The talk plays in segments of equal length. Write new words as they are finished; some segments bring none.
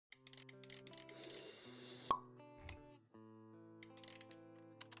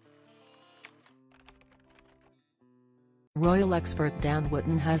Royal expert Dan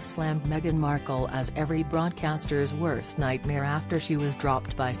Wootton has slammed Meghan Markle as every broadcaster's worst nightmare after she was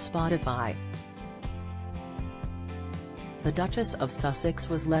dropped by Spotify. The Duchess of Sussex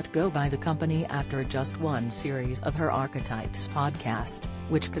was let go by the company after just one series of her Archetypes podcast,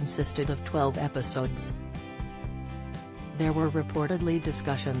 which consisted of 12 episodes. There were reportedly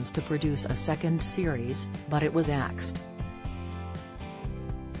discussions to produce a second series, but it was axed.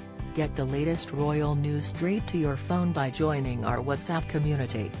 Get the latest royal news straight to your phone by joining our WhatsApp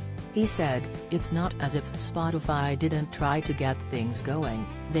community. He said, "It's not as if Spotify didn't try to get things going,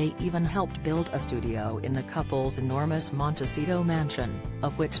 they even helped build a studio in the couple's enormous Montecito mansion,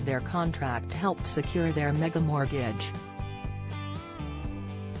 of which their contract helped secure their mega mortgage.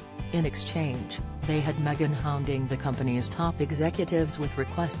 In exchange, they had Meghan hounding the company's top executives with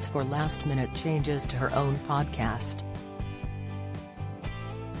requests for last-minute changes to her own podcast.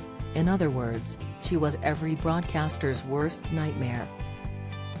 In other words, she was every broadcaster's worst nightmare."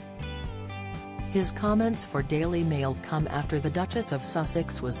 His comments for Daily Mail come after the Duchess of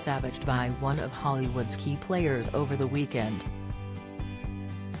Sussex was savaged by one of Hollywood's key players over the weekend.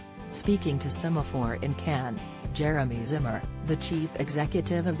 Speaking to Semaphore in Cannes, Jeremy Zimmer, the chief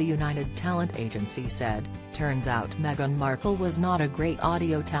executive of the United Talent Agency said, "Turns out Meghan Markle was not a great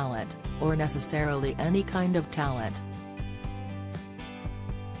audio talent, or necessarily any kind of talent.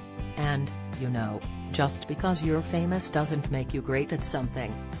 And, you know, just because you're famous doesn't make you great at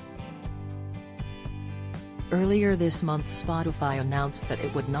something." Earlier this month Spotify announced that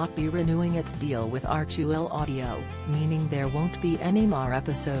it would not be renewing its deal with Archewell Audio, meaning there won't be any more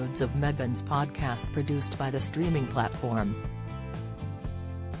episodes of Meghan's podcast produced by the streaming platform.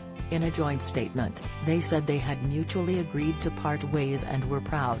 In a joint statement, they said they had mutually agreed to part ways and were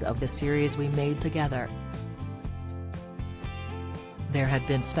proud of the series we made together. There had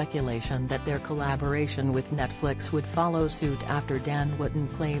been speculation that their collaboration with Netflix would follow suit after Dan Wootton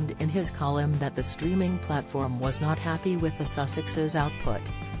claimed in his column that the streaming platform was not happy with the Sussexes' output.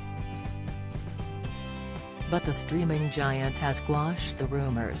 But the streaming giant has quashed the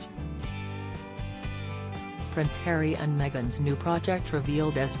rumors. Prince Harry and Meghan's new project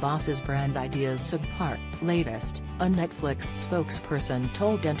revealed as Boss's Brand Ideas subpart. Latest, a Netflix spokesperson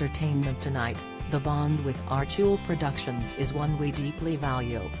told Entertainment Tonight, "The bond with Archewell Productions is one we deeply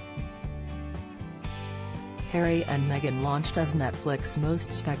value." Harry and Meghan launched as Netflix's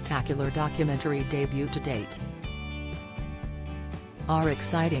most spectacular documentary debut to date. "Our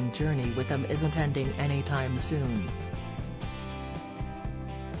exciting journey with them isn't ending anytime soon.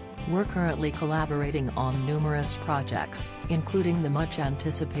 We're currently collaborating on numerous projects, including the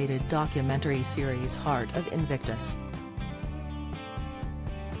much-anticipated documentary series Heart of Invictus.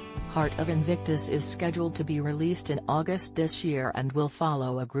 Heart of Invictus is scheduled to be released in August this year and will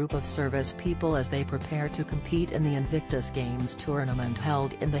follow a group of service people as they prepare to compete in the Invictus Games tournament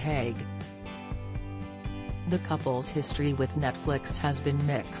held in The Hague." The couple's history with Netflix has been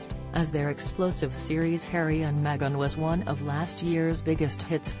mixed, as their explosive series Harry and Meghan was one of last year's biggest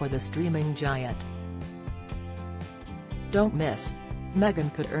hits for the streaming giant. Don't miss.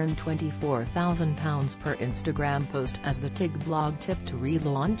 Meghan could earn £24,000 per Instagram post as the TIG blog tip to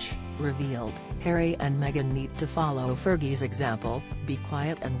relaunch, revealed. Harry and Meghan need to follow Fergie's example, be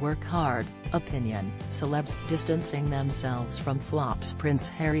quiet and work hard. Opinion, celebs distancing themselves from flops. Prince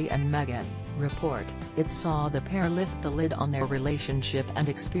Harry and Meghan, report. It saw the pair lift the lid on their relationship and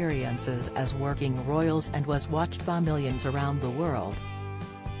experiences as working royals and was watched by millions around the world.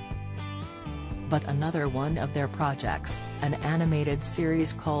 But another one of their projects, an animated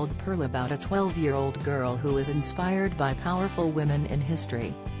series called Pearl about a 12-year-old girl who is inspired by powerful women in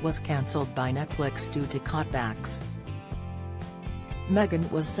history, was cancelled by Netflix due to cutbacks. Meghan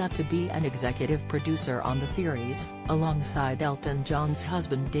was set to be an executive producer on the series, alongside Elton John's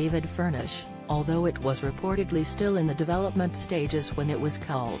husband David Furnish, although it was reportedly still in the development stages when it was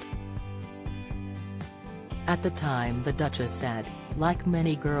culled. At the time the Duchess said, "Like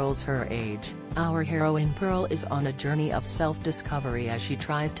many girls her age, our heroine Pearl is on a journey of self-discovery as she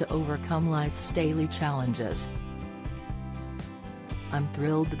tries to overcome life's daily challenges. I'm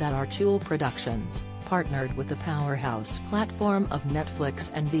thrilled that Archewell Productions, partnered with the powerhouse platform of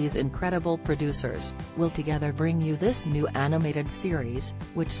Netflix and these incredible producers, will together bring you this new animated series,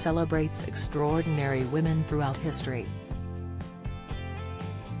 which celebrates extraordinary women throughout history.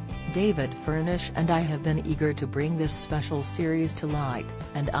 David Furnish and I have been eager to bring this special series to light,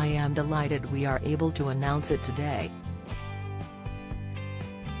 and I am delighted we are able to announce it today."